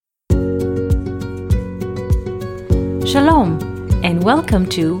Shalom, and welcome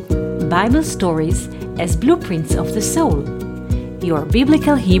to Bible Stories as Blueprints of the Soul, your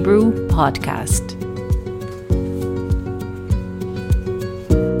Biblical Hebrew podcast.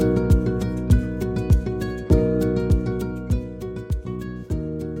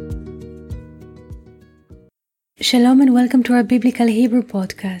 Shalom and welcome to our Biblical Hebrew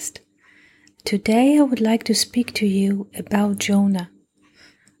podcast. Today I would like to speak to you about Jonah.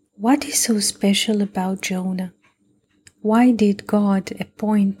 What is so special about Jonah? Why did God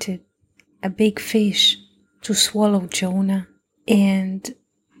appoint a big fish to swallow Jonah? And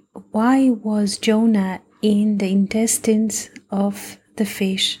why was Jonah in the intestines of the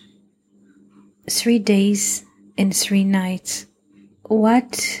fish 3 days and 3 nights?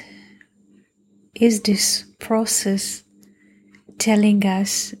 What is this process telling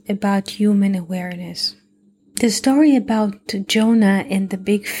us about human awareness? The story about Jonah and the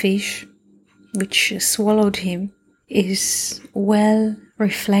big fish which swallowed him is well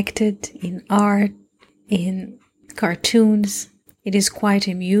reflected in art, in cartoons. It is quite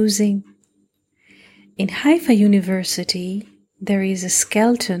amusing. In Haifa University, there is a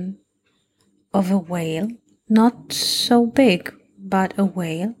skeleton of a whale, not so big, but a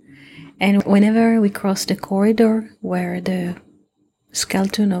whale. And whenever we cross the corridor where the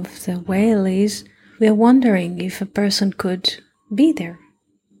skeleton of the whale is, we are wondering if a person could be there.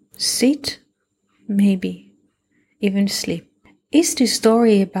 Sit, maybe, even sleep. Is the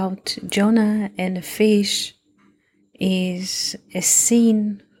story about Jonah and the fish is a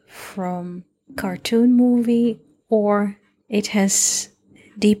scene from cartoon movie, or it has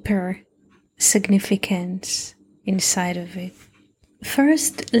deeper significance inside of it?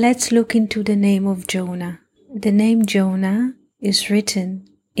 First, let's look into the name of Jonah. The name Jonah is written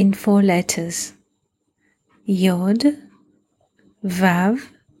in 4 letters: Yod, Vav,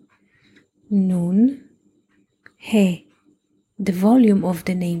 Nun, He. The volume of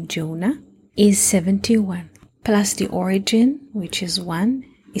the name Jonah is 71, plus the origin, which is 1,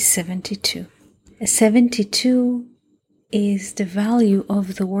 is 72. 72 is the value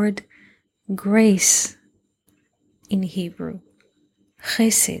of the word grace in Hebrew.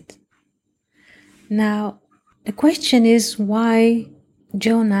 Chesed. Now, the question is why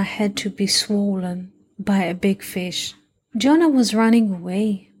Jonah had to be swollen by a big fish. Jonah was running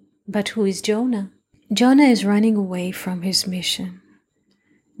away, but who is Jonah? Jonah is running away from his mission.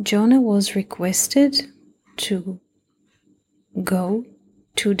 Jonah was requested to go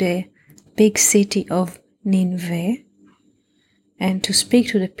to the big city of Nineveh and to speak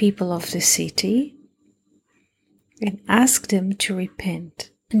to the people of the city and ask them to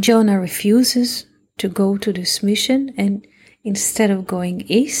repent. Jonah refuses to go to this mission, and instead of going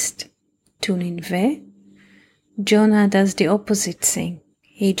east to Nineveh, Jonah does the opposite thing.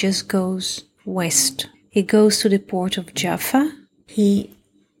 He just goes west. He goes to the port of Jaffa. He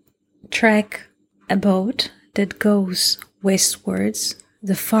tracks a boat that goes westwards,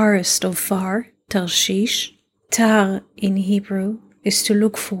 the farthest of far, Tarshish. Tar in Hebrew is to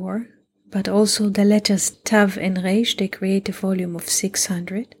look for, but also the letters Tav and Resh, they create a volume of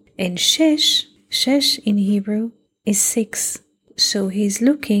 600. And Shesh in Hebrew is 6. So he's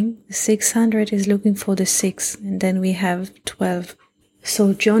looking, 600 is looking for the 6, and then we have 12.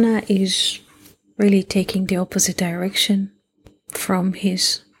 So Jonah is really taking the opposite direction from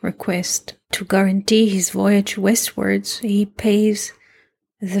his request. To guarantee his voyage westwards, he pays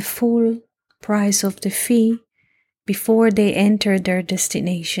the full price of the fee before they enter their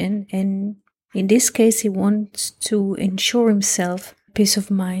destination, and in this case he wants to ensure himself peace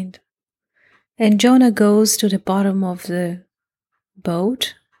of mind. And Jonah goes to the bottom of the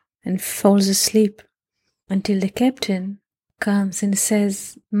boat and falls asleep until the captain comes and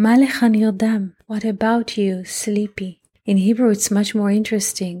says, Ma lecha nirdam? What about you, sleepy? In Hebrew it's much more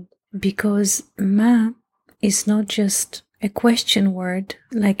interesting because ma is not just a question word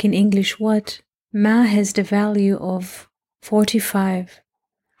like in English what. Ma has the value of 45,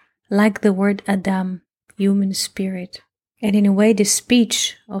 like the word Adam, human spirit. And in a way, the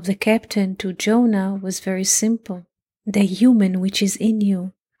speech of the captain to Jonah was very simple. The human which is in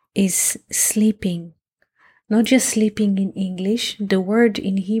you is sleeping. Not just sleeping in English. The word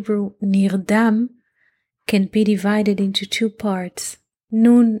in Hebrew, nirdam, can be divided into 2 parts.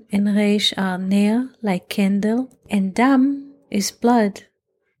 Nun and Resh are ner, like candle, and dam is blood.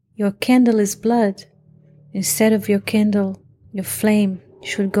 Your candle is blood. Instead of your candle, your flame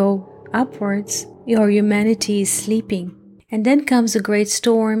should go upwards. Your humanity is sleeping. And then comes a great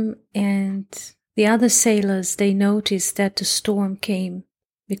storm, and the other sailors, they notice that the storm came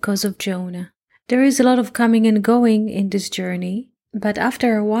because of Jonah. There is a lot of coming and going in this journey, but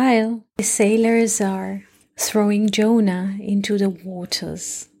after a while, the sailors are throwing Jonah into the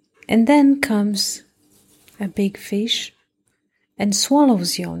waters. And then comes a big fish and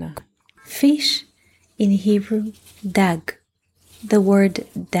swallows Jonah. Fish in Hebrew, dag. The word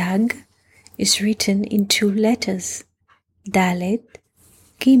dag is written in 2 letters, Dalet,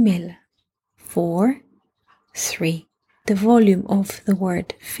 Gimel, 4, 3. The volume of the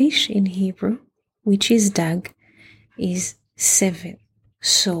word fish in Hebrew, which is dag, is 7.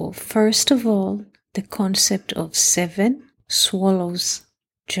 So first of all, the concept of 7 swallows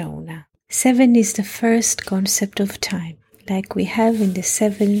Jonah. 7 is the first concept of time, like we have in the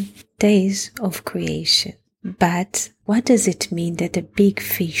 7 days of creation. But what does it mean that a big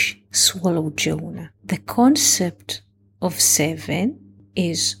fish swallowed Jonah? The concept of 7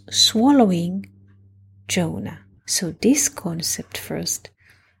 is swallowing Jonah. So this concept first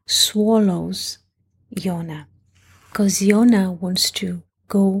swallows Jonah, because Jonah wants to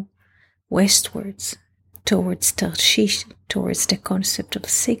go westwards towards Tarshish, towards the concept of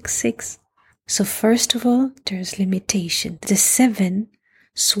 6. So first of all, there's limitation. The 7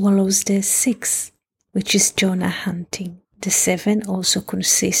 swallows the 6, which is Jonah hunting. The 7 also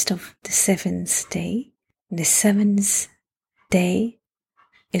consists of the 7th day. The 7th day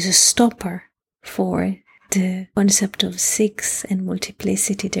is a stopper for the concept of 6 and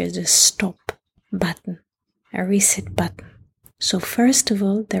multiplicity. There's a stop button, a reset button. So first of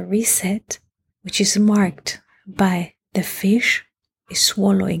all, the reset, which is marked by the fish, is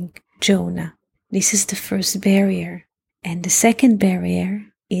swallowing Jonah. This is the first barrier. And the second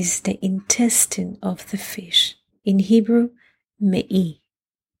barrier is the intestine of the fish. In Hebrew, me'i.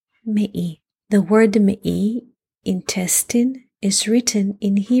 Me'i. The word me'i, intestine, is written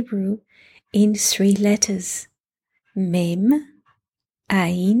in Hebrew in 3 letters, Mem,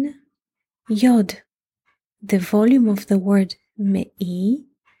 Ain, Yod. The volume of the word me'i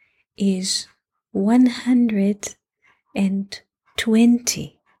is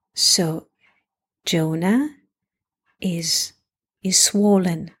 120. So Jonah is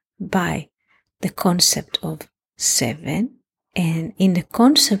swollen by the concept of 7, and in the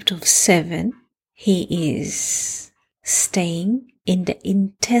concept of 7, he is staying in the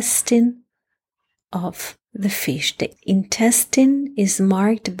intestine of the fish. The intestine is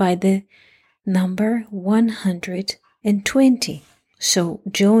marked by the number 120. So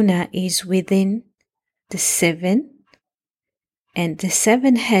Jonah is within the 7, and the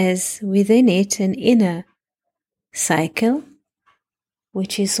 7 has within it an inner cycle,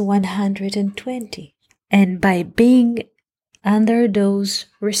 which is 120. And by being under those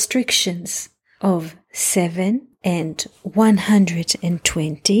restrictions of 7 and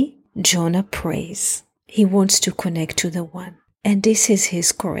 120, Jonah prays. He wants to connect to the one. And this is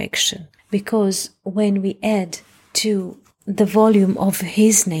his correction. Because when we add to the volume of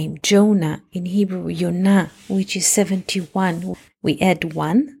his name, Jonah, in Hebrew, Yonah, which is 71, we add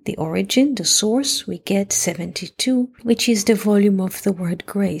 1, the origin, the source, we get 72, which is the volume of the word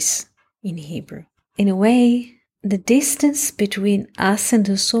grace in Hebrew. In a way, the distance between us and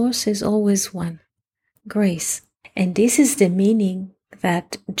the source is always 1, grace. And this is the meaning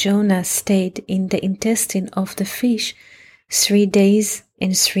that Jonah stayed in the intestine of the fish 3 days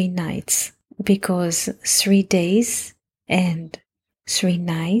and 3 nights, because 3 days and 3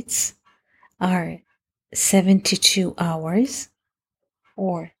 nights are 72 hours,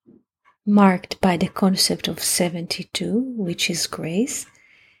 or marked by the concept of 72, which is grace.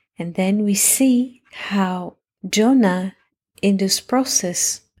 And then we see how Jonah, in this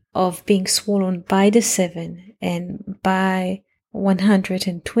process of being swallowed by the 7 and by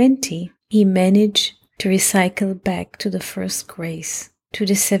 120, he managed to recycle back to the first grace, to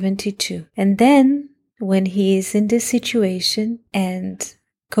the 72. And then, when he is in this situation and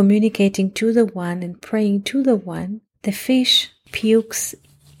communicating to the one and praying to the one, the fish pukes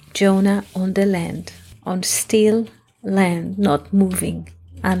Jonah on the land, on still land, not moving,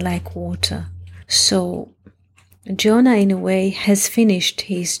 unlike water. So Jonah, in a way, has finished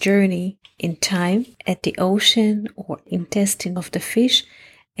his journey in time at the ocean or intestine of the fish,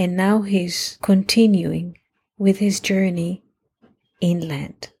 and now he's continuing with his journey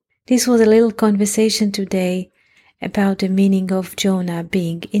inland. This was a little conversation today about the meaning of Jonah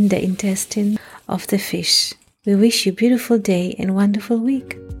being in the intestine of the fish. We wish you a beautiful day and wonderful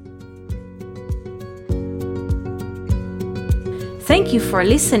week. Thank you for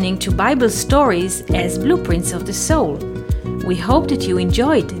listening to Bible Stories as Blueprints of the Soul. We hope that you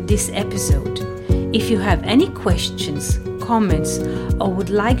enjoyed this episode. If you have any questions, comments, or would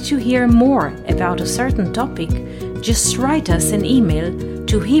like to hear more about a certain topic, just write us an email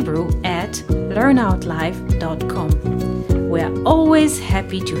to hebrew@learnoutlive.com. We are always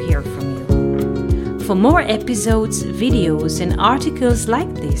happy to hear from you. For more episodes, videos, and articles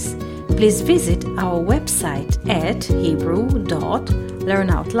like this, please visit our website at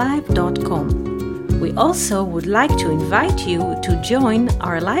hebrew.learnoutlive.com. We also would like to invite you to join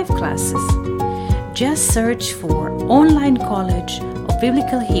our live classes. Just search for Online College of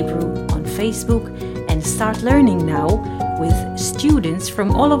Biblical Hebrew on Facebook and start learning now with students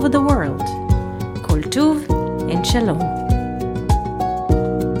from all over the world. Kol Tuv and Shalom.